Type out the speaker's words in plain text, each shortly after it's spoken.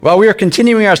Well, we are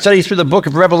continuing our study through the book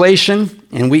of Revelation,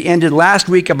 and we ended last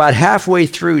week about halfway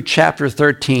through chapter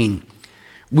 13.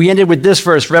 We ended with this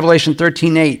verse, Revelation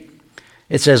 13:8.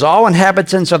 It says, "All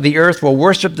inhabitants of the earth will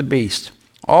worship the beast,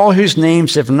 all whose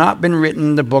names have not been written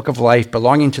in the book of life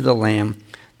belonging to the Lamb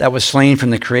that was slain from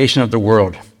the creation of the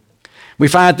world." We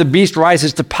find that the beast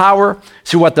rises to power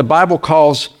through what the Bible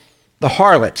calls the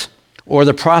harlot, or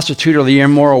the prostitute, or the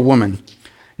immoral woman.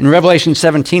 In Revelation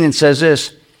 17, it says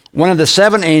this, "One of the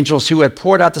seven angels who had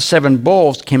poured out the seven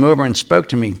bowls came over and spoke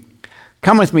to me.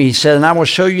 'Come with me,' he said, 'and I will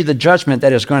show you the judgment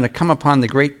that is going to come upon the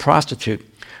great prostitute,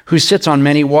 who sits on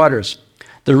many waters.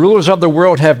 The rulers of the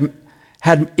world have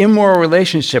had immoral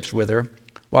relationships with her,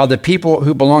 while the people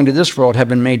who belong to this world have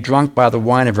been made drunk by the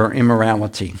wine of her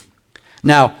immorality.'"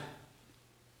 Now,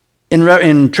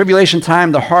 in tribulation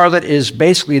time, the harlot is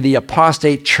basically the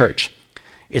apostate church.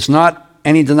 It's not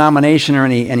any denomination or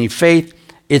any faith.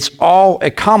 It's all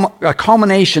a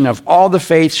culmination of all the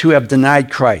faiths who have denied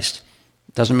Christ.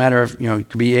 It doesn't matter if, it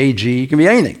could be AG, it can be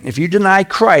anything. If you deny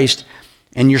Christ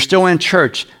and you're still in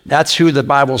church, that's who the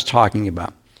Bible's talking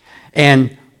about.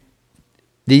 And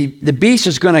the beast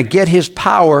is going to get his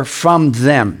power from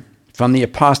them, from the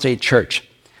apostate church.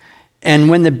 And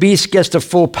when the beast gets to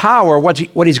full power, what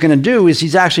he's going to do is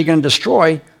he's actually going to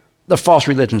destroy the false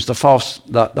religions, the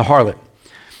harlot.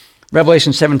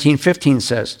 Revelation 17:15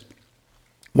 says,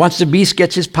 once the beast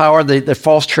gets his power, the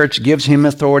false church gives him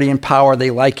authority and power.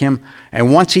 They like him.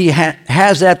 And once he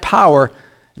has that power,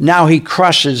 now he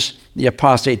crushes the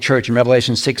apostate church in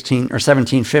Revelation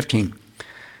 17:15.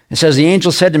 It says, "The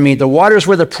angel said to me, 'The waters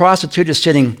where the prostitute is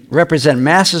sitting represent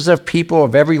masses of people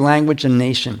of every language and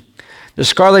nation. The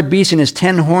scarlet beast and his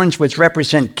 10 horns, which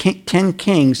represent 10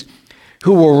 kings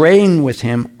who will reign with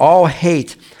him, all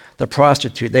hate the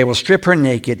prostitute. They will strip her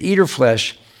naked, eat her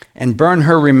flesh, and burn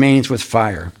her remains with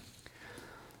fire.'"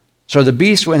 So the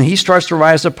beast, when he starts to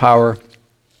rise to power,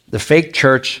 the fake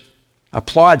church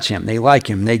applauds him. They like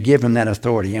him. They give him that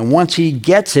authority. And once he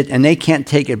gets it and they can't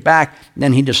take it back,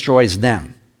 then he destroys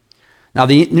them. Now,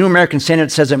 the New American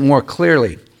Standard says it more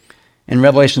clearly. In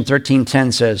Revelation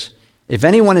 13:10 says, "If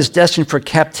anyone is destined for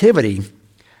captivity,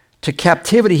 to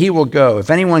captivity he will go. If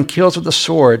anyone kills with the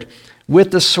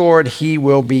sword he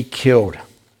will be killed."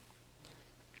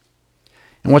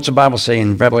 And what's the Bible say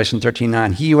in Revelation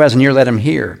 13:9? "He who has an ear, let him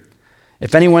hear.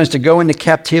 If anyone is to go into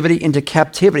captivity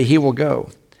he will go.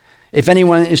 If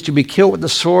anyone is to be killed with the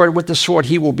sword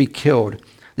he will be killed."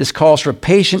 This calls for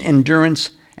patient endurance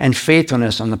and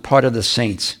faithfulness on the part of the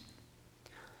saints.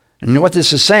 And what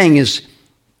this is saying is,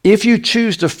 if you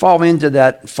choose to fall into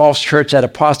that false church, that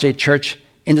apostate church,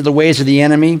 into the ways of the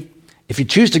enemy, if you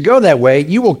choose to go that way,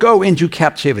 you will go into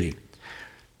captivity.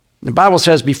 The Bible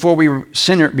says before we were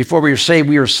saved,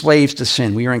 we were slaves to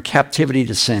sin. We were in captivity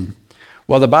to sin.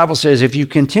 Well, the Bible says if you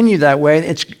continue that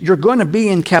way, you're going to be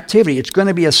in captivity. It's going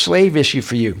to be a slave issue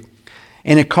for you.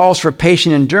 And it calls for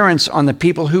patient endurance on the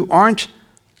people who aren't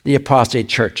the apostate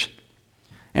church.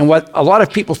 And what a lot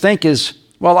of people think is,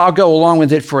 well, I'll go along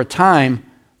with it for a time,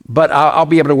 but I'll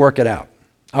be able to work it out.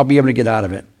 I'll be able to get out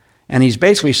of it. And he's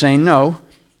basically saying, no,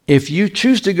 if you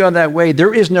choose to go that way,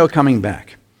 there is no coming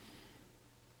back.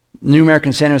 New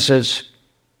American Standard says,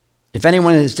 if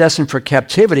anyone is destined for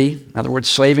captivity, in other words,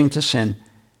 slaving to sin,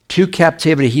 to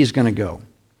captivity he's going to go.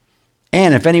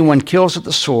 And if anyone kills with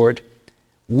the sword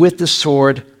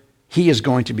he is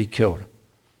going to be killed.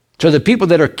 So the people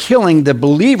that are killing the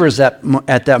believers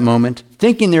at that moment,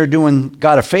 thinking they're doing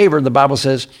God a favor, the Bible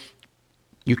says,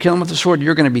 you kill them with the sword,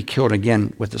 you're going to be killed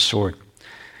again with the sword.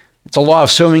 It's a law of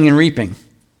sowing and reaping.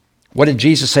 What did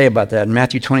Jesus say about that in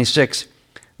Matthew 26?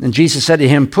 Then Jesus said to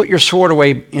him, "Put your sword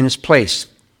away in its place.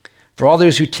 For all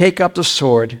those who take up the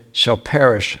sword shall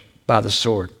perish by the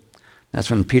sword." That's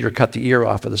when Peter cut the ear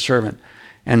off of the servant.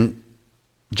 And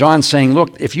John's saying,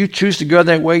 look, if you choose to go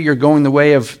that way, you're going the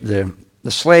way of the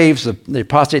slaves, the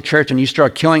apostate church, and you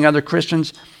start killing other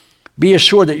Christians, be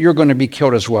assured that you're going to be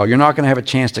killed as well. You're not going to have a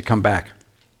chance to come back.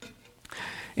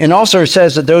 And also it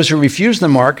says that those who refuse the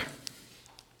mark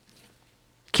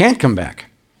can't come back.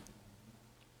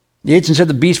 The agent said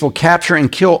the beast will capture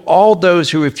and kill all those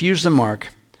who refuse the mark,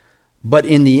 but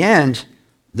in the end,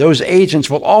 those agents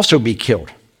will also be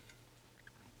killed.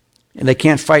 And they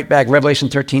can't fight back. Revelation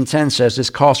 13:10 says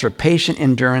this calls for patient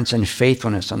endurance and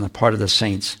faithfulness on the part of the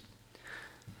saints.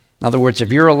 In other words,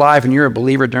 if you're alive and you're a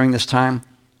believer during this time,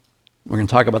 we're going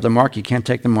to talk about the mark. You can't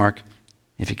take the mark.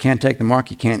 If you can't take the mark,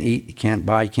 you can't eat, you can't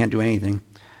buy, you can't do anything.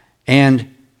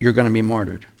 And you're going to be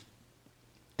martyred.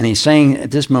 And he's saying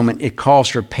at this moment, it calls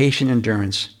for patient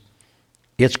endurance.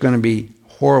 It's going to be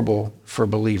horrible for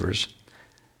believers.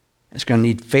 It's going to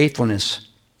need faithfulness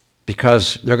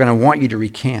because they're going to want you to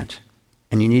recant.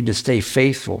 And you need to stay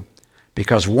faithful,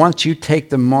 because once you take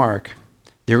the mark,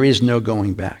 there is no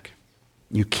going back.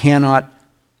 You cannot,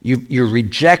 you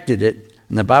rejected it,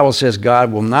 and the Bible says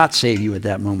God will not save you at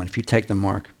that moment if you take the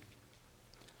mark.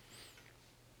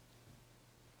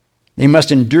 They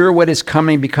must endure what is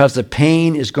coming because the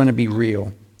pain is going to be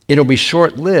real. It'll be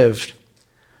short-lived,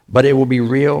 but it will be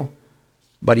real,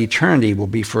 but eternity will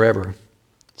be forever.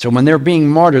 So when they're being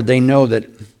martyred, they know that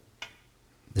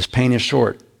this pain is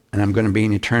short, and I'm going to be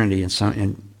in eternity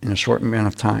in a short amount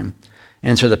of time.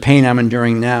 And so the pain I'm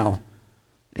enduring now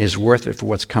is worth it for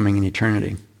what's coming in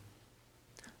eternity.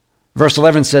 Verse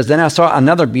 11 says, Then I saw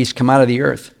another beast come out of the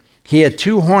earth. He had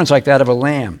 2 horns like that of a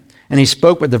lamb, and he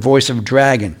spoke with the voice of a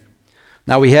dragon.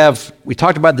 Now we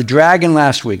talked about the dragon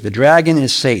last week. The dragon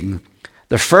is Satan.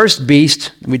 The first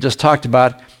beast we just talked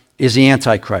about is the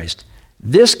Antichrist.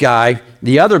 This guy,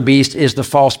 the other beast, is the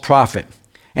false prophet.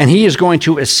 And he is going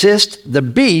to assist the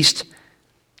beast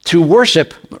to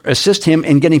assist him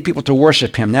in getting people to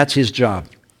worship him. That's his job.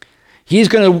 He's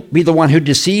going to be the one who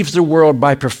deceives the world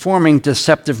by performing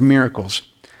deceptive miracles.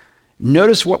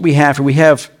 Notice what we have. We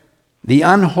have the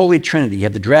unholy trinity. You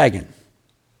have the dragon,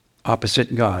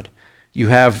 opposite God. You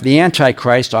have the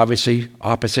Antichrist, obviously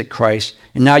opposite Christ.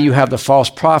 And now you have the false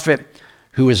prophet,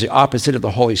 who is the opposite of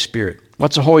the Holy Spirit.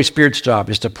 What's the Holy Spirit's job?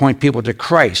 Is to point people to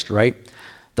Christ, right?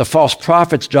 The false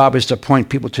prophet's job is to point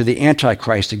people to the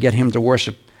Antichrist, to get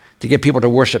people to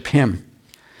worship him.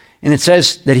 And it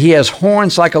says that he has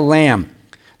horns like a lamb.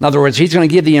 In other words, he's going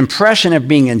to give the impression of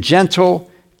being gentle,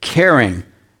 caring.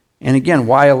 And again,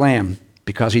 why a lamb?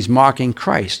 Because he's mocking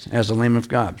Christ as the Lamb of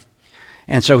God.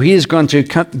 And so he is going to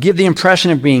give the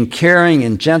impression of being caring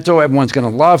and gentle. Everyone's going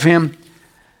to love him.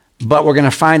 But we're going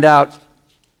to find out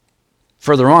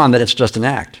further on that it's just an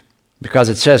act, because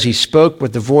it says he spoke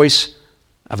with the voice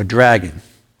of a dragon.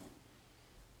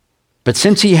 But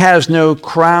since he has no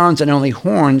crowns and only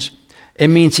horns, it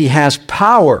means he has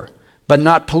power, but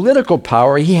not political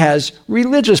power. He has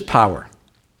religious power.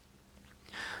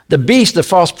 The beast, the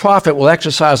false prophet, will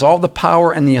exercise all the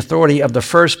power and the authority of the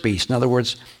first beast. In other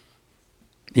words,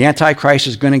 the Antichrist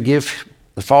is going to give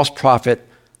the false prophet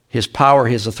his power,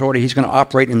 his authority. He's going to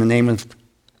operate in the name of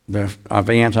the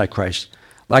Antichrist.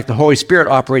 Like the Holy Spirit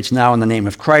operates now in the name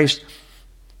of Christ,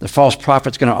 the false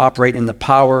prophet's going to operate in the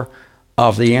power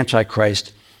of the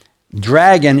Antichrist.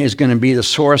 Dragon is going to be the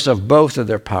source of both of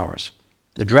their powers.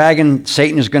 The dragon,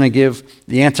 Satan, is going to give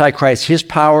the Antichrist his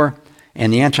power,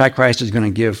 and the Antichrist is going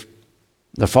to give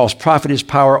the false prophet his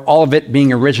power, all of it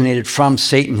being originated from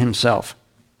Satan himself.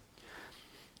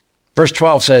 Verse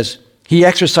 12 says, He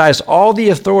exercised all the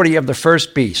authority of the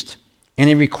first beast, and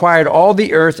he required all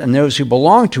the earth and those who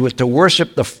belong to it to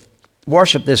worship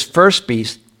this first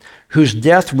beast, whose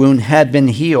death wound had been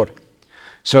healed.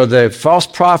 So the false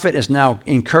prophet is now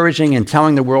encouraging and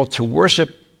telling the world to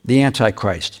worship the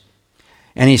Antichrist.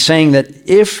 And he's saying that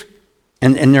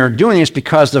and they're doing this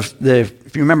because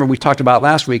if you remember, we talked about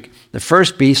last week, the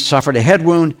first beast suffered a head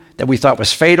wound that we thought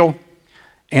was fatal.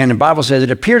 And the Bible says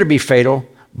it appeared to be fatal,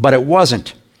 but it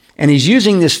wasn't. And he's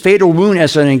using this fatal wound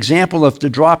as an example to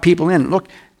draw people in. Look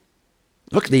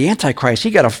at the Antichrist.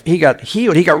 He got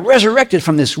healed. He got resurrected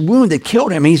from this wound that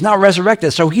killed him. He's now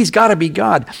resurrected, so he's got to be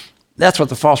God. That's what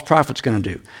the false prophet's going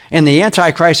to do. And the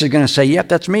Antichrist is going to say, yep,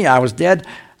 that's me. I was dead.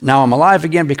 Now I'm alive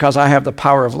again because I have the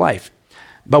power of life.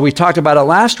 But we talked about it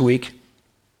last week.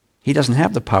 He doesn't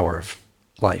have the power of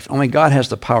life. Only God has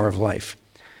the power of life.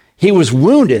 He was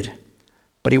wounded,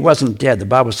 but he wasn't dead. The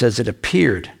Bible says it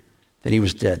appeared that he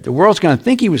was dead. The world's going to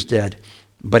think he was dead,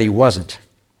 but he wasn't.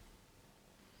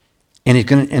 And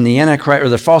the Antichrist, or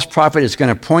the false prophet, is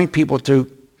going to point people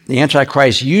to the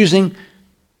Antichrist using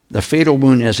the fatal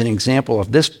wound as an example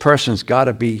of this person's got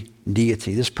to be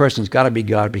deity. This person's got to be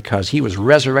God because he was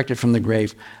resurrected from the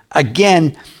grave.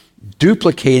 Again,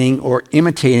 duplicating or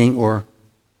imitating or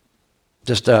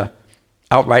just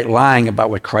outright lying about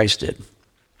what Christ did.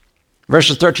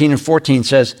 Verses 13 and 14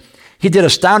 says, He did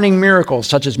astounding miracles,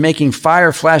 such as making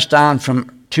fire flash down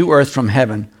to earth from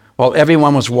heaven, while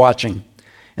everyone was watching.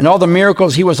 And all the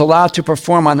miracles he was allowed to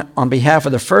perform on behalf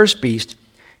of the first beast,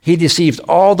 he deceived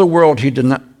all the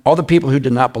people who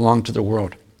did not belong to the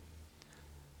world.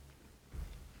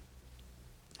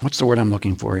 What's the word I'm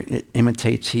looking for? It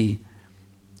imitates. The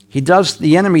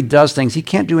enemy does things. He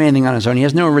can't do anything on his own. He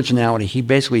has no originality. He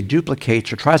basically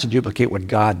duplicates or tries to duplicate what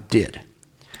God did.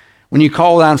 When you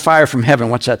call down fire from heaven,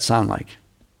 what's that sound like?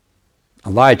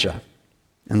 Elijah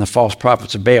and the false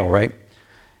prophets of Baal, right?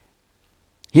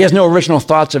 He has no original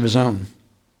thoughts of his own.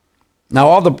 Now,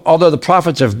 although the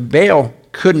prophets of Baal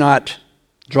could not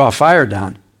draw fire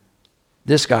down,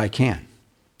 this guy can.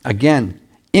 Again,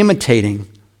 imitating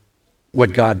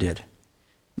what God did.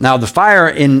 Now, the fire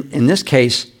in this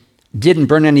case didn't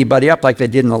burn anybody up like they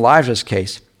did in Elijah's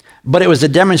case, but it was a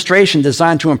demonstration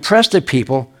designed to impress the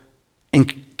people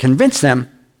and convince them,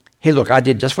 hey, look, I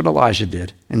did just what Elijah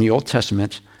did in the Old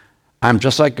Testament. I'm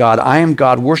just like God. I am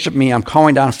God. Worship me. I'm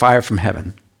calling down fire from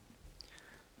heaven.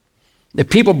 The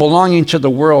people belonging to the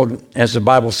world, as the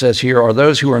Bible says here, are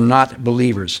those who are not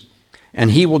believers,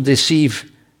 and he will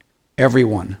deceive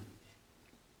everyone.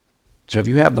 So if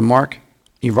you have the mark,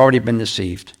 you've already been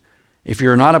deceived. If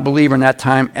you're not a believer in that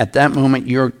time, at that moment,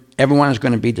 everyone is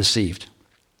going to be deceived.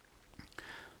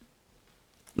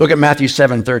 Look at Matthew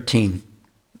 7:13.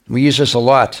 We use this a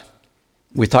lot.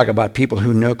 We talk about people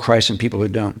who know Christ and people who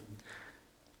don't.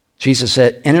 Jesus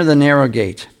said, enter the narrow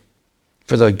gate,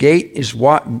 for the gate is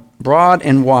broad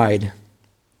and wide.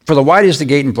 For the wide is the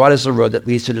gate and broad is the road that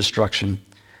leads to destruction,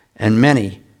 and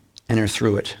many enter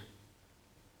through it.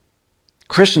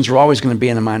 Christians are always going to be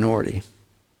in a minority.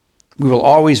 We will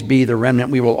always be the remnant.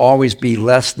 We will always be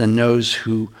less than those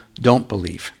who don't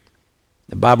believe.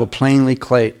 The Bible plainly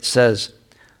says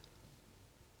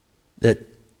that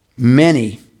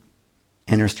many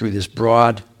enter through this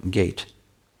broad gate.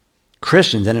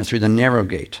 Christians enter through the narrow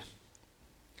gate.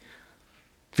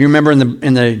 If you remember in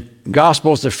the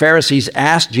Gospels, the Pharisees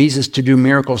asked Jesus to do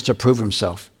miracles to prove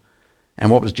himself. And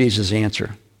what was Jesus'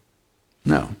 answer?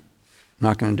 No, I'm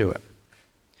not going to do it.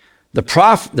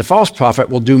 The false prophet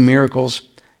will do miracles,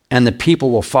 and the people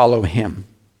will follow him.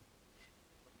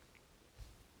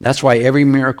 That's why every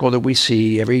miracle that we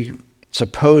see, every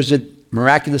supposed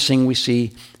miraculous thing we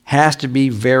see, has to be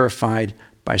verified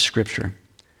by Scripture.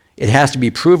 It has to be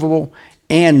provable,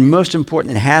 and most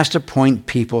important, it has to point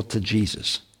people to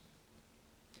Jesus.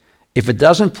 If it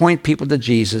doesn't point people to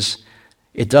Jesus,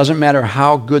 it doesn't matter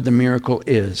how good the miracle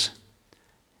is.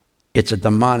 It's a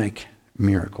demonic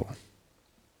miracle,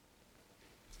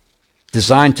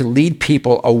 designed to lead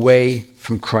people away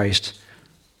from Christ.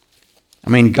 I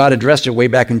mean, God addressed it way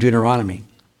back in Deuteronomy.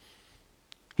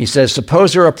 He says,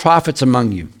 suppose there are prophets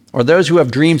among you, or those who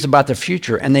have dreams about the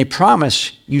future, and they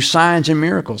promise you signs and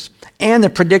miracles, and the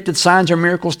predicted signs or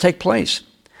miracles take place.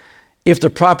 If the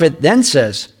prophet then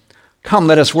says, come,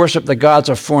 let us worship the gods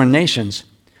of foreign nations,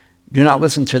 do not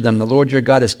listen to them. The Lord your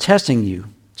God is testing you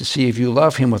to see if you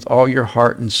love him with all your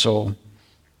heart and soul.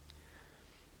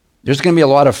 There's going to be a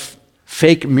lot of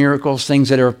fake miracles, things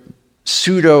that are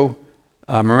pseudo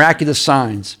miraculous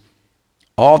signs,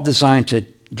 all designed to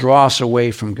draw us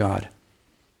away from God.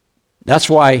 That's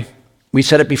why we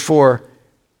said it before,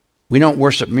 we don't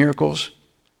worship miracles.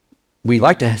 We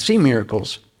like to see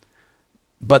miracles,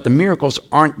 but the miracles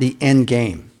aren't the end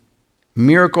game.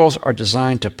 Miracles are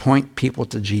designed to point people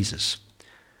to Jesus.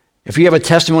 If you have a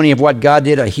testimony of what God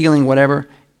did, a healing, whatever,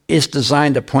 it's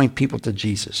designed to point people to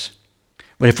Jesus.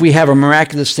 But if we have a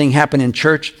miraculous thing happen in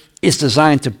church, it's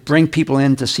designed to bring people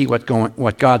in to see what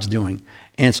God's doing.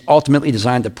 And it's ultimately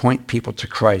designed to point people to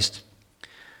Christ.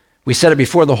 We said it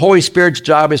before, the Holy Spirit's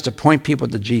job is to point people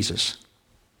to Jesus.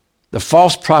 The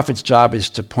false prophet's job is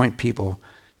to point people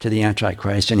to the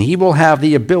Antichrist, and he will have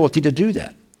the ability to do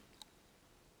that.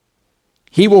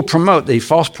 The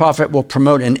false prophet will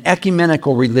promote an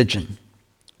ecumenical religion,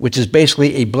 which is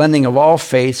basically a blending of all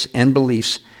faiths and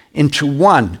beliefs into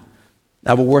one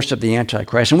that will worship the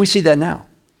Antichrist. And we see that now.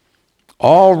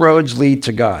 All roads lead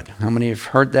to God. How many have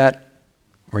heard that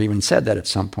or even said that at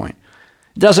some point?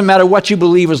 It doesn't matter what you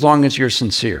believe as long as you're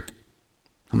sincere.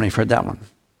 How many have heard that one?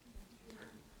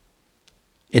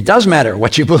 It does matter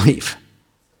what you believe.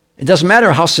 It doesn't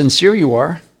matter how sincere you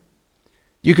are.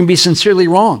 You can be sincerely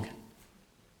wrong.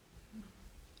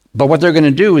 But what they're going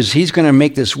to do is he's going to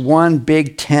make this one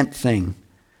big tent thing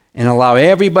and allow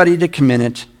everybody to come in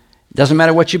it. It doesn't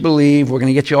matter what you believe. We're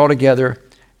going to get you all together,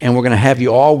 and we're going to have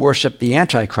you all worship the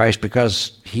Antichrist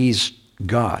because he's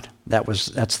God.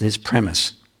 That's his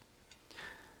premise.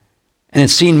 And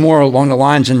it's seen more along the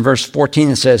lines in verse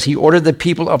 14. It says, he ordered the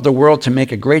people of the world to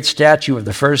make a great statue of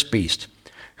the first beast,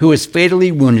 who was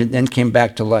fatally wounded and then came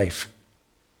back to life.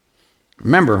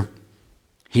 Remember,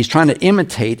 he's trying to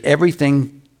imitate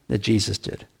everything that Jesus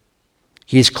did.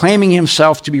 He's claiming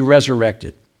himself to be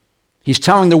resurrected. He's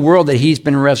telling the world that he's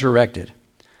been resurrected.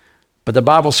 But the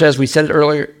Bible says, we said it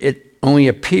earlier, it only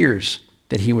appears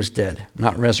that he was dead,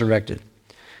 not resurrected.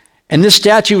 And this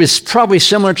statue is probably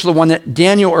similar to the one that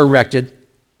Daniel erected.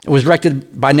 It was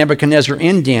erected by Nebuchadnezzar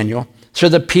in Daniel, so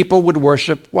that people would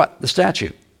worship what? The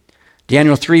statue.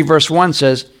 Daniel 3 verse 1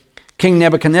 says, King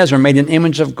Nebuchadnezzar made an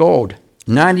image of gold,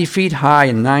 90 feet high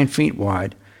and 9 feet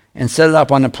wide, and set it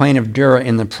up on the plain of Dura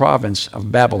in the province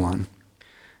of Babylon.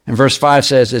 And verse 5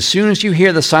 says, as soon as you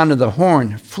hear the sound of the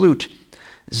horn, flute,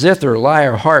 zither,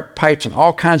 lyre, harp, pipes, and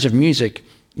all kinds of music,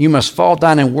 you must fall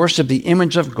down and worship the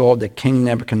image of gold that King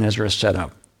Nebuchadnezzar has set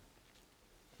up.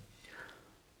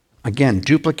 Again,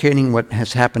 duplicating what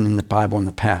has happened in the Bible in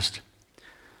the past.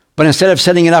 But instead of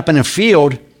setting it up in a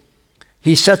field,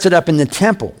 he sets it up in the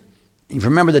temple. You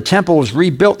remember, the temple was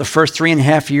rebuilt the first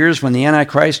 3.5 years when the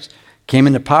Antichrist came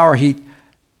into power. He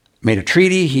made a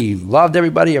treaty. He loved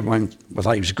everybody. Everyone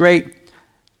thought he was great.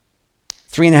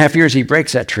 3.5 years, he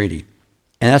breaks that treaty.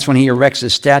 And that's when he erects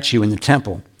his statue in the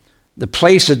temple. The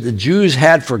place that the Jews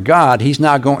had for God, he's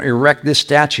now going to erect this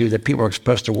statue that people are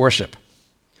supposed to worship.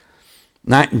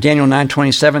 Daniel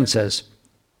 9:27 says,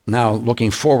 now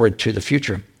looking forward to the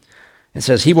future, it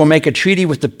says, he will make a treaty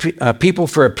with the people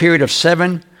for a period of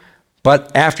 7,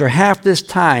 but after half this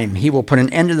time, he will put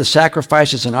an end to the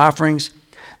sacrifices and offerings.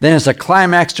 Then as a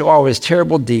climax to all his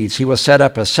terrible deeds, he will set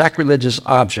up a sacrilegious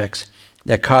objects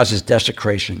that causes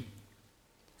desecration.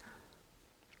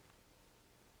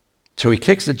 So he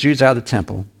kicks the Jews out of the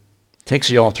temple, takes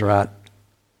the altar out,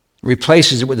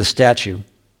 replaces it with a statue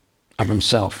of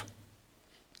himself.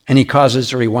 And he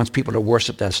wants people to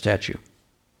worship that statue.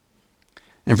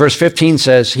 And verse 15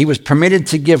 says, he was permitted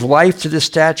to give life to the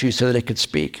statue so that it could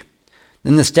speak.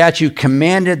 Then the statue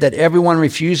commanded that everyone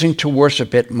refusing to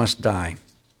worship it must die.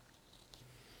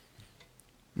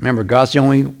 Remember, God's the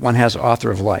only one who has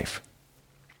author of life.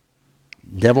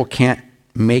 The devil can't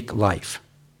make life.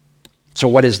 So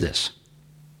what is this?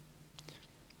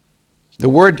 The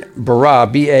word bara,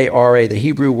 B-A-R-A, the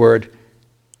Hebrew word,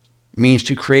 means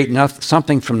to create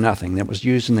something from nothing. That was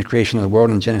used in the creation of the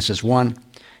world in Genesis 1.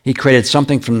 He created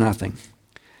something from nothing.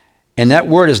 And that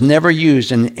word is never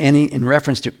used in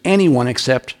reference to anyone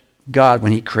except God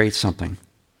when he creates something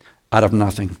out of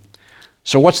nothing.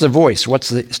 So what's the voice? What's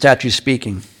the statue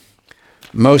speaking?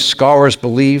 Most scholars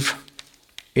believe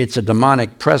it's a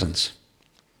demonic presence.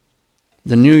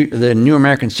 The New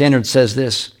American Standard says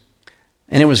this,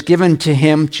 and it was given to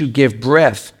him to give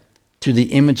breath to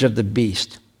the image of the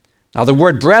beast. Now the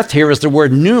word breath here is the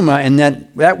word pneuma, and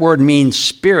that word means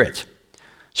spirit.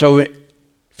 So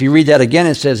if you read that again,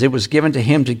 it says it was given to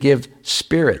him to give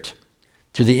spirit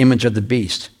to the image of the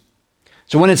beast.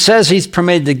 So when it says he's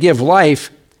permitted to give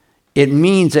life, it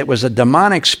means it was a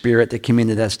demonic spirit that came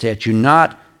into that statue,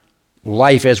 not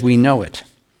life as we know it.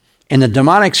 And the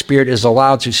demonic spirit is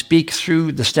allowed to speak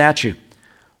through the statue.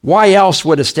 Why else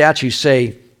would a statue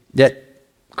say that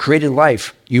created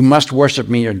life, you must worship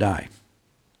me or die?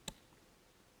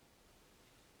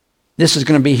 This is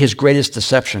going to be his greatest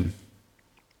deception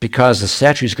because the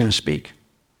statue is going to speak.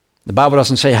 The Bible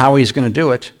doesn't say how he's going to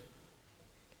do it.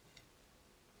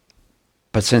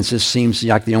 But since this seems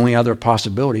like the only other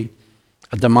possibility,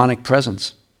 a demonic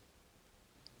presence.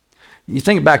 You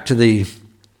think back to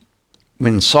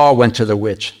when Saul went to the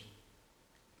witch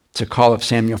to call up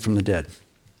Samuel from the dead.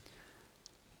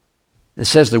 It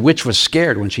says the witch was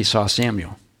scared when she saw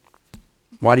Samuel.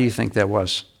 Why do you think that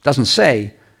was? It doesn't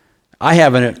say. I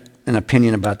have an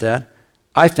opinion about that.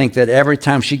 I think that every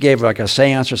time she gave like a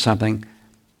seance or something,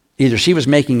 either she was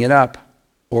making it up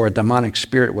or a demonic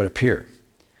spirit would appear.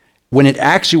 When it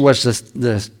actually was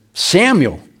the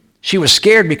Samuel, she was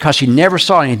scared because she never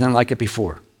saw anything like it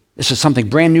before. This is something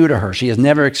brand new to her. She has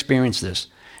never experienced this.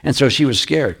 And so she was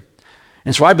scared.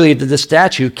 And so I believe that this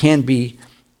statue can be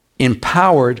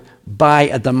empowered by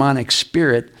a demonic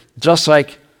spirit, just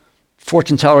like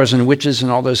fortune tellers and witches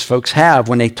and all those folks have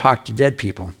when they talk to dead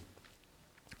people.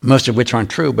 Most of which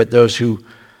aren't true, but those who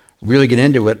really get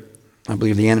into it, I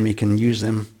believe the enemy can use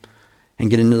them and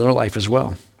get into their life as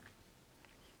well.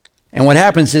 And what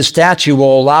happens, this statue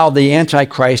will allow the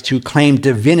Antichrist to claim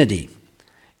divinity.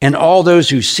 And all those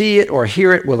who see it or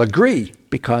hear it will agree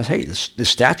because, hey, this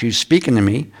statue is speaking to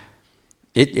me.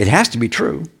 It has to be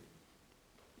true.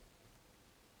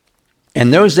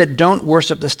 And those that don't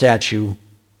worship the statue,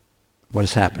 what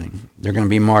is happening? They're going to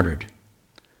be martyred.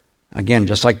 Again,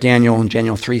 just like Daniel in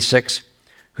Daniel 3:6,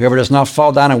 whoever does not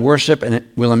fall down and worship, and it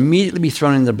will immediately be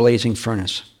thrown into the blazing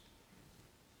furnace.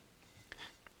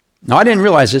 Now, I didn't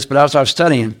realize this, but as I was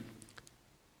studying,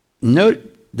 note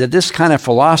that this kind of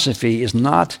philosophy is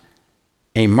not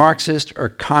a Marxist or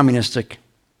communistic,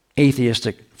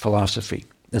 atheistic philosophy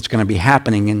that's going to be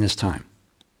happening in this time,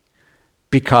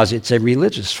 because it's a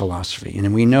religious philosophy.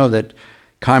 And we know that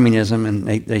communism, and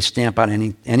they stamp out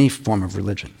any form of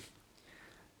religion.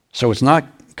 So it's not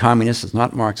communist, it's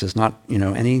not Marxist, it's not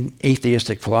any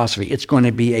atheistic philosophy. It's going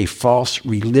to be a false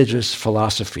religious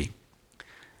philosophy.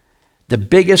 The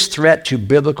biggest threat to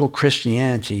biblical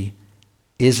Christianity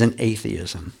isn't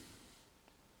atheism.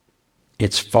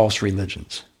 It's false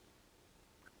religions.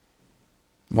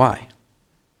 Why?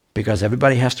 Because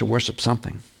everybody has to worship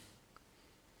something.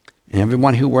 And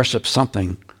everyone who worships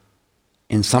something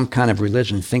in some kind of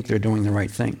religion think they're doing the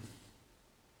right thing.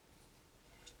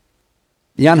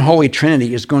 The unholy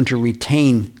trinity is going to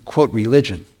retain, quote,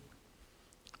 religion,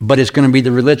 but it's going to be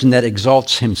the religion that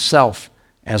exalts himself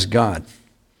as God.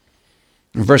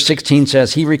 And verse 16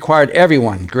 says, he required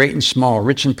everyone, great and small,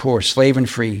 rich and poor, slave and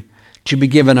free, to be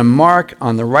given a mark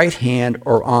on the right hand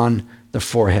or on the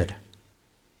forehead.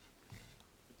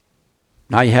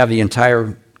 Now you have the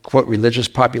entire, quote, religious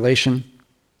population,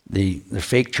 the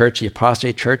fake church, the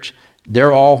apostate church.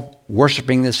 They're all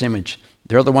worshiping this image.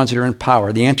 They're the ones that are in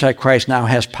power. The Antichrist now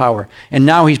has power. And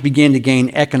now he's beginning to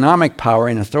gain economic power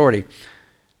and authority.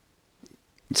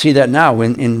 See that now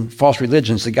in false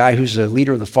religions. The guy who's the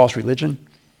leader of the false religion,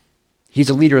 he's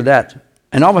a leader of that.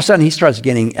 And all of a sudden he starts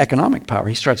getting economic power.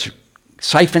 He starts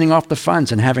siphoning off the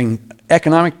funds and having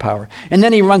economic power. And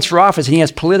then he runs for office and he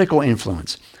has political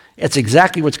influence. It's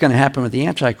exactly what's going to happen with the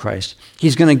Antichrist.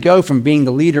 He's going to go from being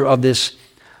the leader of this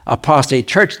apostate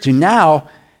church to now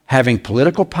having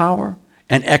political power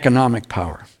and economic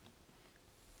power,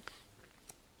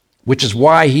 which is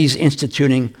why he's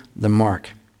instituting the mark.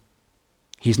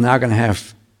 He's now going to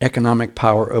have economic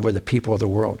power over the people of the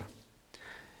world.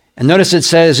 And notice it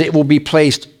says it will be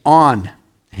placed on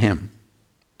him.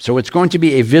 So it's going to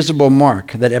be a visible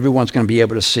mark that everyone's going to be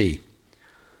able to see,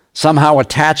 somehow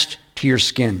attached to your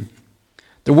skin.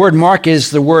 The word mark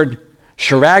is the word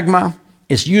charagma.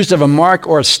 It's used of a mark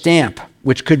or a stamp,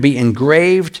 which could be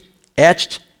engraved,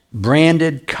 etched,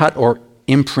 branded, cut, or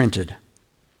imprinted,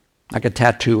 like a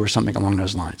tattoo or something along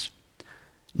those lines.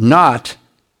 Not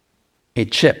a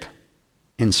chip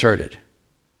inserted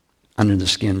under the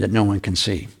skin that no one can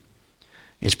see.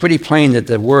 It's pretty plain that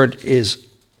the word is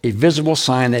a visible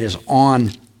sign that is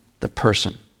on the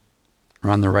person or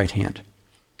on the right hand.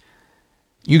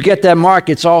 You get that mark,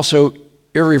 it's also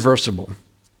irreversible.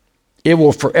 It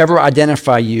will forever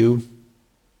identify you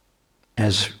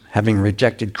as having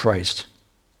rejected Christ.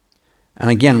 And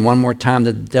again, one more time,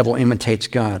 the devil imitates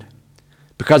God,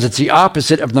 because it's the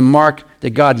opposite of the mark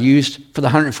that God used for the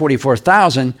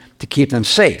 144,000 to keep them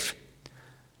safe.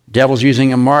 Devil's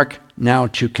using a mark now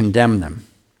to condemn them.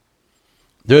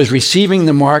 Those receiving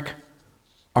the mark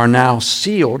are now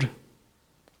sealed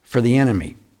for the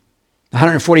enemy. The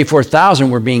 144,000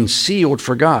 were being sealed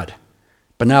for God,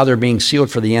 but now they're being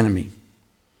sealed for the enemy.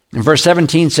 And verse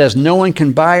 17 says, no one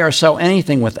can buy or sell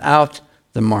anything without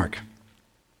the mark.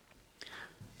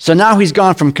 So now he's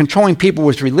gone from controlling people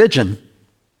with religion.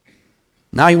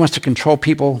 Now he wants to control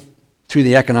people through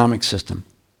the economic system.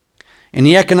 And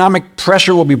the economic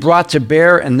pressure will be brought to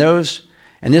bear, and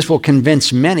this will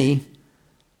convince many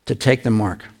to take the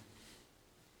mark.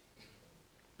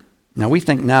 Now we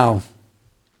think now,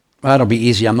 well, it'll be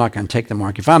easy, I'm not going to take the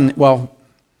mark.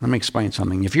 Let me explain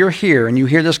something. If you're here and you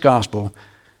hear this gospel,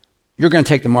 you're going to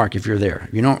take the mark if you're there.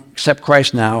 If you don't accept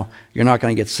Christ now, you're not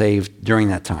going to get saved during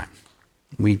that time.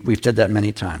 We've said that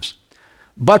many times.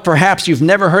 But perhaps you've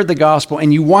never heard the gospel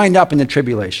and you wind up in the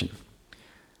tribulation.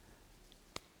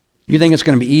 You think it's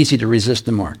going to be easy to resist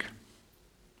the mark.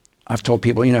 I've told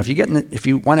people, if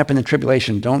you wind up in the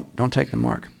tribulation, don't take the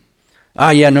mark.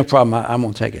 Yeah, no problem, I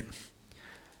won't take it.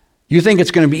 You think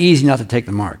it's going to be easy not to take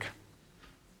the mark.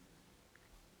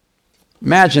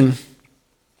 Imagine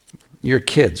your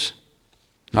kids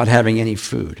not having any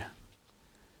food.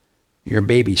 Your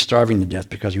baby starving to death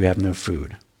because you have no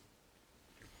food.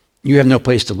 You have no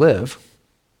place to live.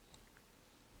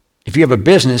 If you have a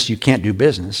business, you can't do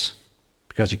business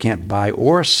because you can't buy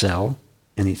or sell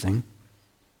anything.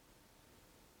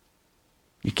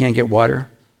 You can't get water.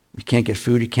 You can't get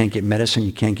food. You can't get medicine.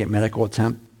 You can't get medical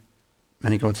attention.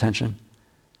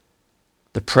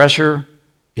 The pressure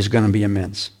is going to be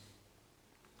immense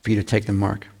for you to take the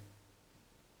mark.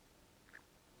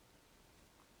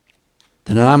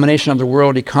 The denomination of the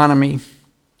world economy,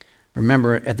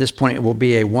 remember, at this point, it will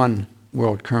be a one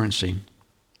world currency.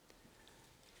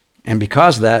 And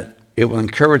because of that, it will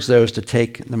encourage those to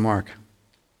take the mark.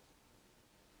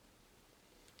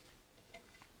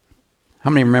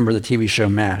 How many remember the TV show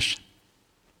MASH?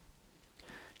 Do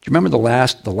you remember the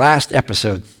last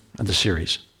episode of the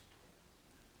series?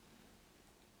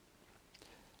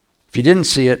 If you didn't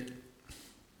see it,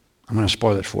 I'm going to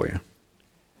spoil it for you.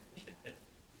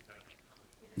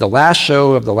 The last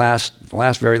show of the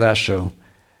very last show,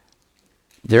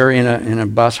 they're in a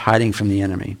bus hiding from the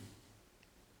enemy.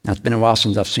 Now, it's been a while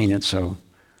since I've seen it,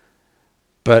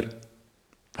 but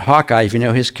Hawkeye, if you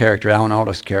know his character, Alan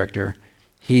Alda's character,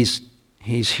 he's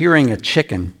hearing a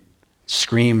chicken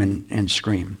scream and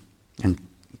scream and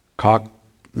caw,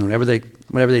 whatever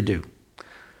they do.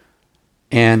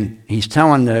 And he's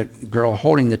telling the girl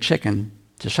holding the chicken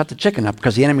to shut the chicken up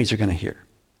because the enemies are going to hear.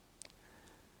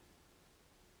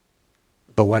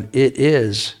 But what it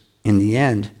is, in the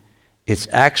end, it's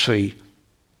actually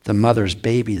the mother's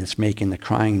baby that's making the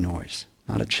crying noise,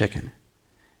 not a chicken.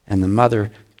 And the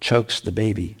mother chokes the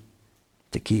baby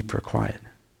to keep her quiet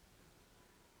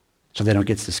so they don't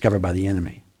get discovered by the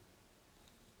enemy.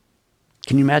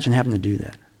 Can you imagine having to do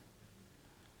that?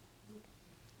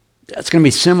 That's going to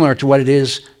be similar to what it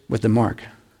is with the mark,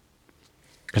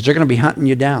 because they're going to be hunting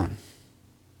you down.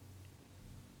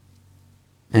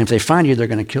 And if they find you, they're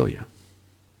going to kill you.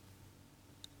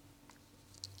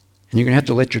 And you're going to have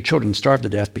to let your children starve to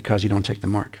death because you don't take the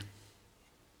mark.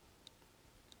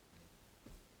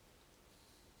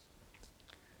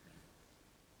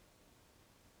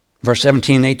 Verse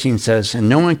 17 and 18 says, "And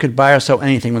no one could buy or sell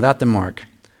anything without the mark,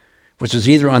 which was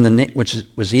either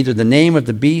the name of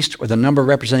the beast or the number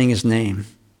representing his name.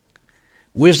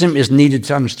 Wisdom is needed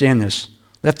to understand this.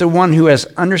 Let the one who has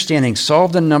understanding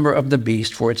solve the number of the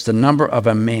beast, for it's the number of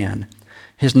a man.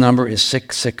 His number is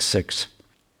 666.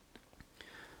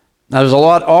 Now, there's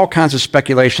all kinds of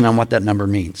speculation on what that number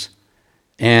means.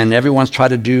 And everyone's tried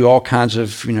to do all kinds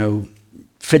of,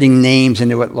 fitting names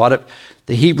into it. A lot of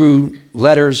the Hebrew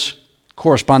letters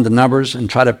correspond to numbers, and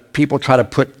people try to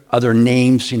put other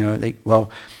names. They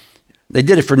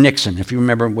did it for Nixon. If you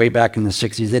remember way back in the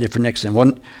 60s, they did it for Nixon.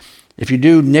 Well, if you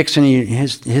do Nixon,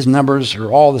 his numbers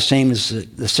are all the same as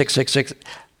the 666.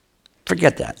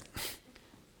 Forget that.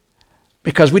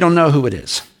 Because we don't know who it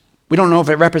is. We don't know if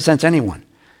it represents anyone.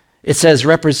 It says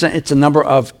it's a number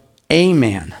of a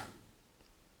man.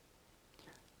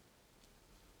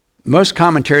 Most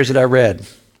commentaries that I read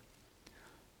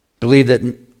believe that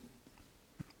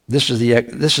this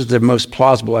is the most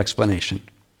plausible explanation.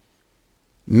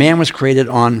 Man was created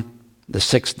on the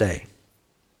sixth day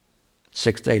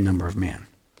number of man.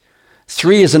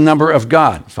 3 is the number of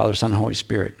God, Father, Son, and Holy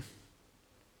Spirit.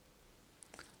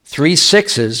 3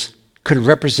 sixes could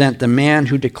represent the man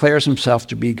who declares himself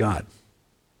to be God.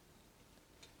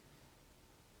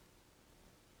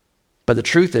 But the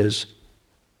truth is,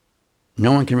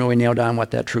 no one can really nail down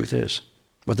what that truth is,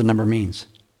 what the number means.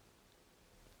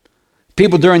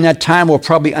 People during that time will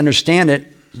probably understand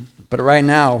it, but right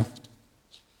now,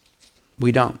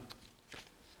 we don't.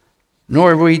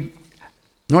 Nor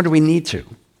do we need to.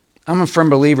 I'm a firm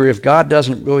believer if God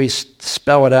doesn't really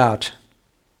spell it out,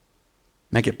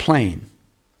 make it plain,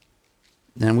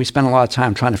 then we spend a lot of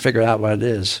time trying to figure out what it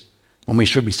is when we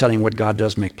should be studying what God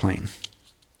does make plain.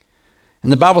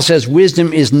 And the Bible says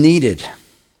wisdom is needed.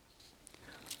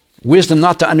 Wisdom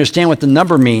not to understand what the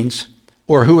number means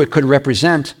or who it could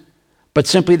represent, but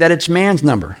simply that it's man's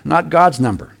number, not God's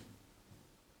number.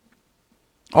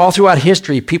 All throughout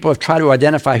history, people have tried to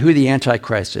identify who the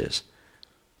Antichrist is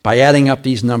by adding up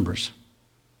these numbers.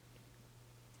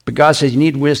 But God says you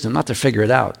need wisdom not to figure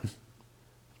it out,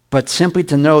 but simply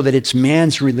to know that it's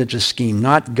man's religious scheme,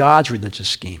 not God's religious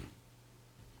scheme.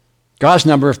 God's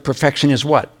number of perfection is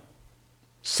what?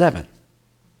 7.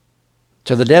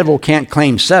 So the devil can't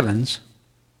claim 7s.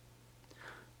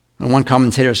 And one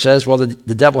commentator says, well,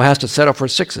 the devil has to settle for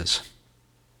 6s.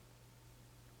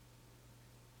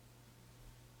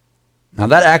 Now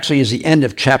that actually is the end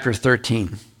of chapter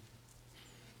 13.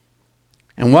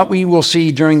 And what we will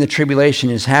see during the tribulation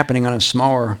is happening on a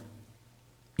smaller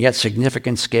yet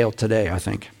significant scale today, I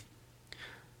think.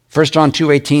 1 John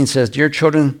 2:18 says, "Dear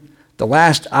children, the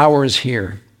last hour is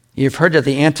here. You've heard that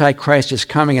the Antichrist is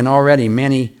coming, and already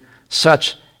many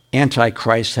such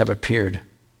Antichrists have appeared."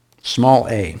 Small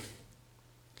a.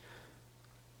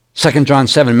 2 John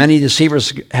 7, "Many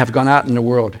deceivers have gone out in the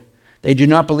world. They do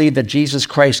not believe that Jesus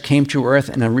Christ came to earth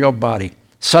in a real body.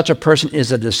 Such a person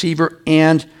is a deceiver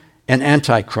and an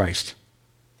Antichrist."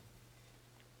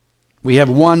 We have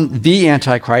the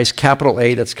Antichrist, capital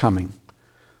A, that's coming.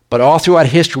 But all throughout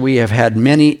history, we have had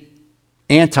many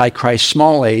Antichrist,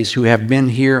 small a's, who have been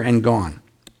here and gone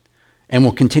and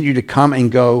will continue to come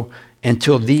and go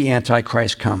until the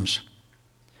Antichrist comes.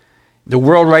 The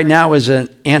world right now is an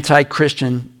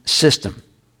anti-Christian system.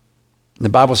 The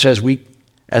Bible says we,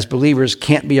 as believers,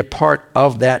 can't be a part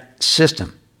of that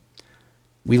system.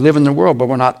 We live in the world, but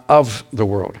we're not of the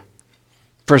world.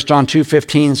 1 John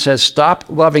 2:15 says, "Stop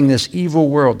loving this evil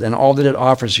world and all that it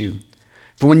offers you.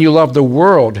 For when you love the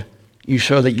world, you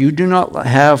show that you do not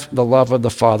have the love of the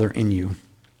Father in you."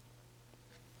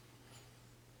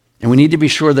 And we need to be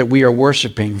sure that we are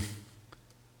worshiping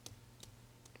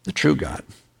the true God.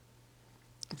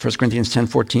 1 Corinthians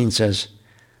 10:14 says,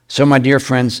 "So my dear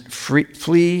friends,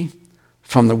 flee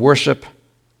from the worship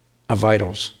of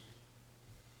idols."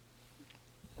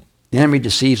 The enemy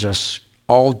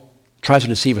tries to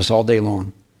deceive us all day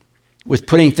long. with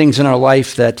putting things in our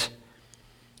life that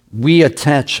we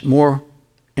attach more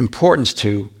importance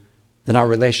to than our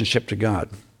relationship to God?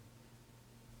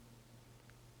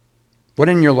 What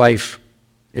in your life,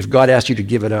 if God asked you to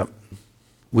give it up,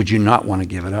 would you not want to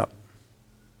give it up?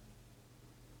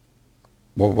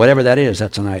 Well, whatever that is,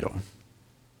 that's an idol.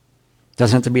 It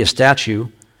doesn't have to be a statue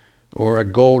or a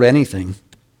gold anything.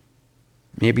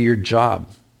 Maybe your job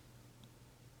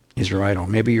is your idol.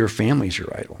 Maybe your family is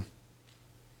your idol.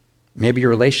 Maybe your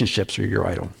relationships are your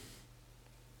idol.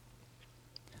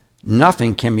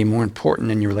 Nothing can be more important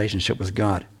than your relationship with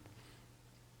God.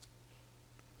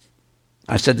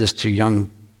 I said this to young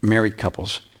married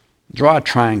couples. Draw a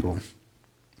triangle.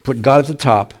 Put God at the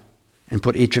top and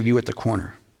put each of you at the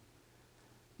corner.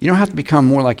 You don't have to become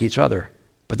more like each other,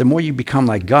 but the more you become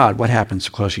like God, what happens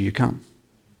the closer you come?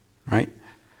 Right?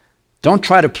 Don't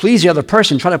try to please the other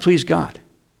person, try to please God.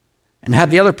 And have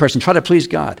the other person try to please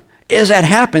God. As that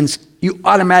happens, you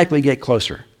automatically get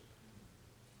closer.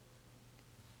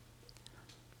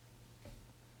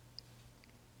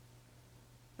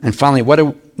 And finally, what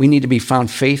do we need to be found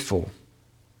faithful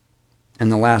in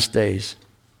the last days?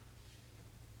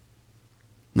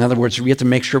 In other words, we have to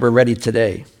make sure we're ready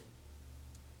today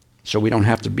so we don't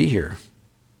have to be here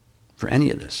for any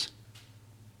of this.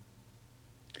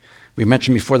 We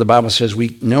mentioned before, the Bible says,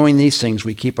 knowing these things,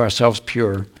 we keep ourselves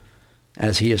pure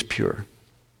as he is pure.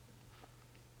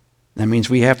 That means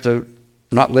we have to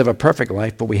not live a perfect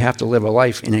life, but we have to live a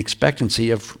life in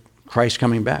expectancy of Christ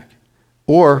coming back,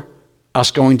 or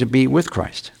us going to be with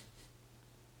Christ,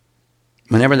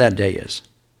 whenever that day is.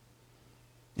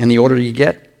 And the older you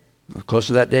get, the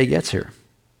closer that day gets here.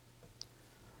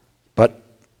 But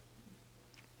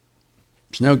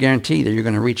there's no guarantee that you're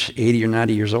going to reach 80 or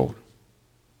 90 years old.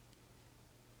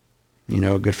 You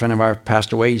know, a good friend of ours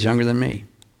passed away. He's younger than me.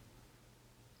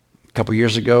 A couple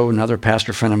years ago, another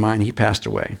pastor friend of mine, he passed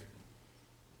away.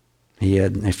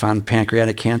 They found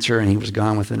pancreatic cancer, and he was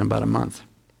gone within about a month.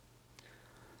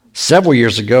 Several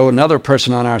years ago, another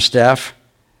person on our staff,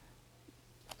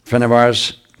 a friend of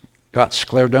ours, got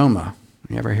scleroderma.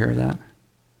 You ever hear of that?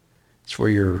 It's where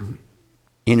your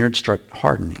innards start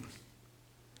hardening.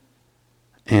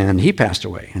 And he passed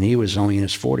away, and he was only in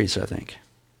his 40s, I think.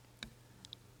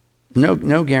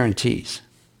 No guarantees.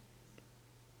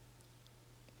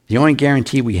 The only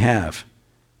guarantee we have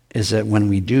is that when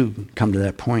we do come to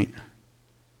that point,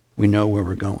 we know where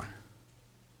we're going.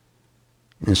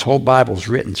 And this whole Bible is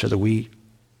written so that we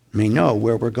may know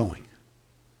where we're going.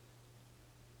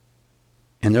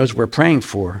 And those we're praying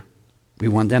for, we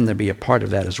want them to be a part of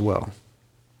that as well.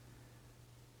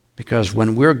 Because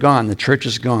when we're gone, the church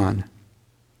is gone,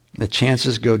 the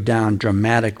chances go down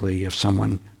dramatically of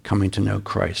someone coming to know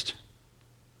Christ.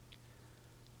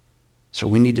 So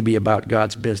we need to be about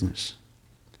God's business.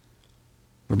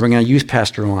 We're bringing a youth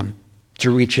pastor on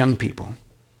to reach young people.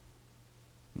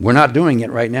 We're not doing it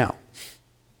right now.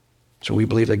 So we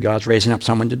believe that God's raising up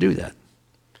someone to do that.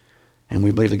 And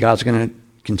we believe that God's going to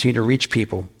continue to reach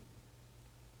people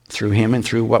through him and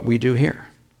through what we do here.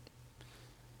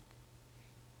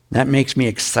 That makes me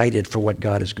excited for what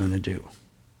God is going to do.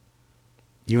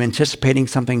 You anticipating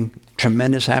something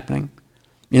tremendous happening?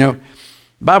 You know,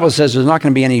 the Bible says there's not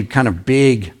going to be any kind of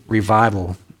big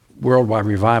revival, worldwide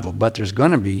revival, but there's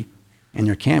going to be, and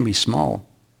there can be, small,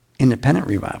 independent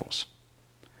revivals.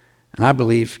 And I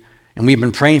believe, and we've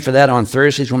been praying for that on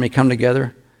Thursdays when we come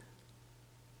together,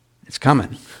 it's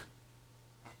coming.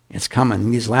 It's coming.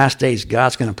 In these last days,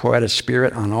 God's going to pour out his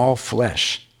Spirit on all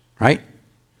flesh, right?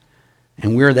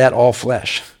 And we're that all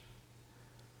flesh.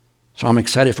 So I'm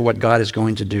excited for what God is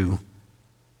going to do.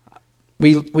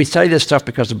 We study this stuff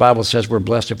because the Bible says we're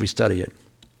blessed if we study it.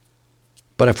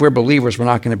 But if we're believers, we're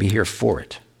not going to be here for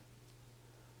it.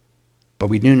 But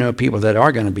we do know people that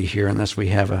are going to be here unless we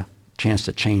have a chance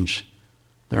to change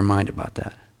their mind about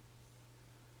that.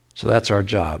 So that's our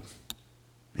job.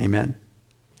 Amen?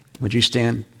 Would you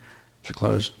stand to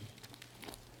close?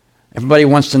 Everybody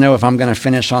wants to know if I'm going to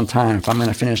finish on time, if I'm going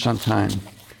to finish on time.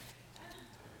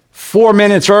 4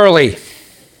 minutes early.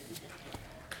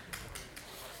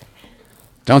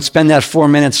 Don't spend that 4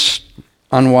 minutes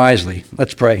unwisely.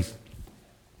 Let's pray.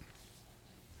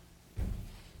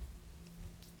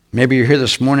 Maybe you're here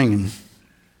this morning and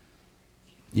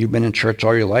you've been in church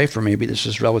all your life, or maybe this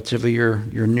is relatively you're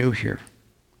new here.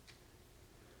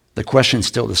 The question's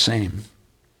still the same.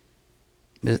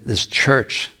 This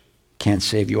church can't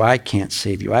save you. I can't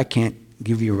save you. I can't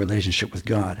give you a relationship with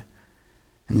God.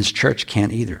 And this church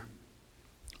can't either.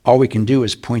 All we can do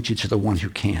is point you to the one who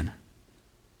can.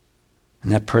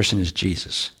 And that person is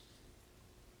Jesus.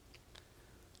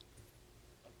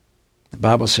 The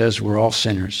Bible says we're all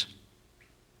sinners.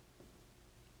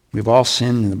 We've all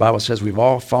sinned, and the Bible says we've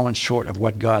all fallen short of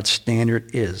what God's standard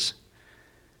is.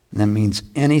 And that means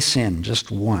any sin,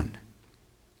 just one,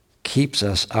 keeps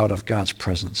us out of God's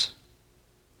presence.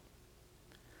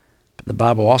 But the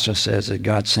Bible also says that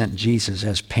God sent Jesus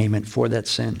as payment for that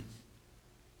sin.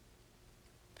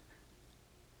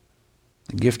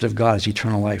 The gift of God is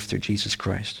eternal life through Jesus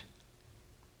Christ.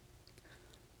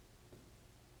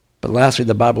 But lastly,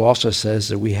 the Bible also says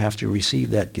that we have to receive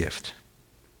that gift.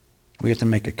 We have to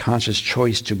make a conscious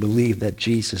choice to believe that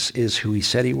Jesus is who he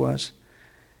said he was,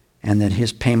 and that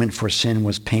his payment for sin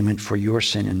was payment for your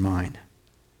sin and mine.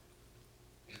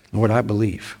 Lord, I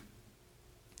believe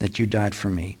that you died for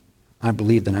me. I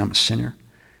believe that I'm a sinner,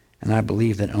 and I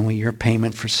believe that only your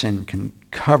payment for sin can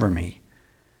cover me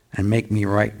and make me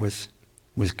right with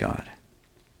God.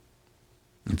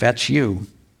 If that's you,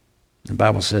 the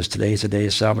Bible says today is the day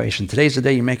of salvation. Today's the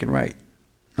day you make it right,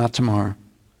 not tomorrow,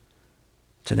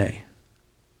 today.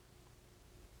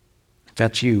 If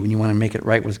that's you and you want to make it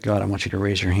right with God, I want you to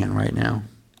raise your hand right now.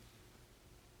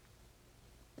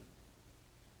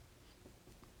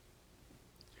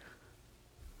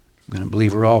 I'm going to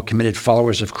believe we're all committed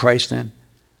followers of Christ then.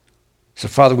 So,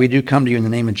 Father, we do come to you in the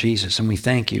name of Jesus, and we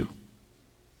thank you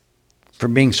for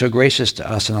being so gracious to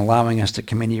us and allowing us to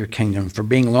come into your kingdom, for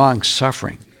being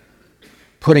long-suffering,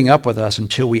 putting up with us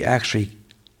until we actually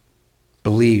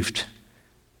believed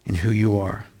in who you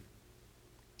are.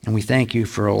 And we thank you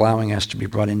for allowing us to be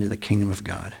brought into the kingdom of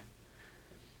God.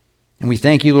 And we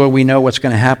thank you, Lord, we know what's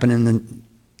going to happen in the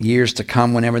years to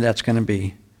come, whenever that's going to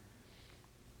be.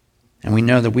 And we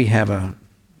know that we have a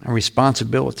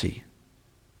responsibility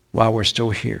while we're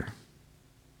still here.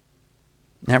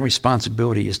 That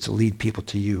responsibility is to lead people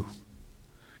to you.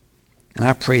 And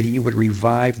I pray that you would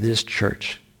revive this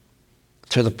church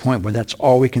to the point where that's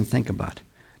all we can think about.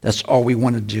 That's all we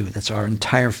want to do. That's our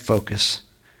entire focus.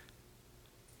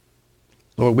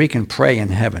 Lord, we can pray in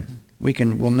heaven.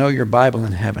 We'll know your Bible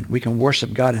in heaven. We can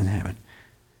worship God in heaven.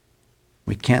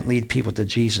 We can't lead people to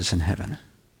Jesus in heaven.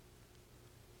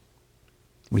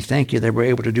 We thank you that we're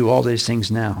able to do all these things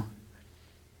now.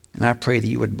 And I pray that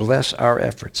you would bless our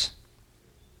efforts,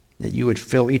 that you would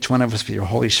fill each one of us with your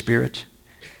Holy Spirit,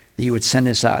 that you would send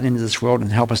us out into this world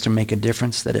and help us to make a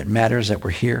difference, that it matters that we're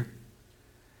here.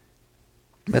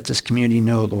 Let this community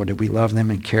know, Lord, that we love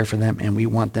them and care for them, and we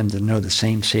want them to know the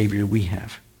same Savior we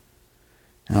have,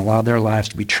 and allow their lives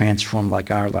to be transformed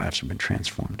like our lives have been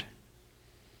transformed.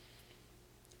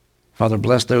 Father,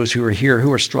 bless those who are here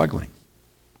who are struggling.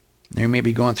 They may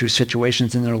be going through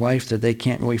situations in their life that they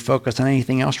can't really focus on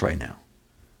anything else right now.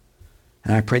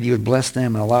 And I pray that you would bless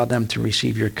them and allow them to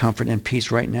receive your comfort and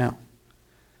peace right now.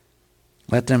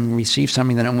 Let them receive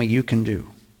something that only you can do.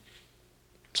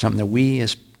 Something that we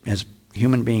as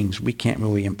human beings, we can't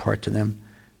really impart to them,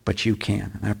 but you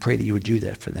can. And I pray that you would do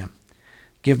that for them.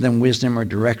 Give them wisdom or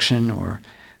direction or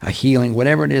a healing,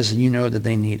 whatever it is that you know that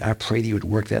they need. I pray that you would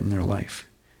work that in their life.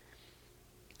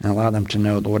 And allow them to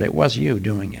know, Lord, it was you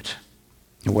doing it.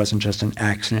 It wasn't just an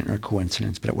accident or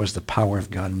coincidence, but it was the power of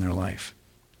God in their life.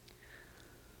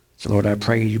 So, Lord, I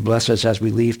pray you bless us as we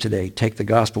leave today. Take the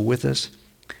gospel with us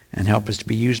and help us to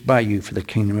be used by you for the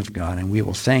kingdom of God. And we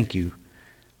will thank you.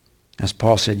 As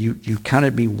Paul said, you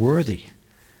counted me worthy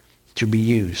to be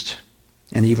used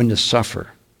and even to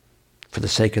suffer for the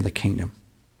sake of the kingdom.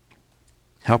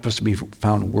 Help us to be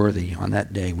found worthy on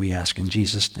that day, we ask in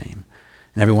Jesus' name.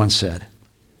 And everyone said,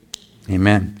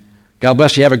 amen. God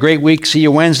bless you. Have a great week. See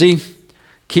you Wednesday.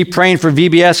 Keep praying for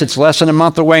VBS. It's less than a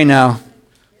month away now.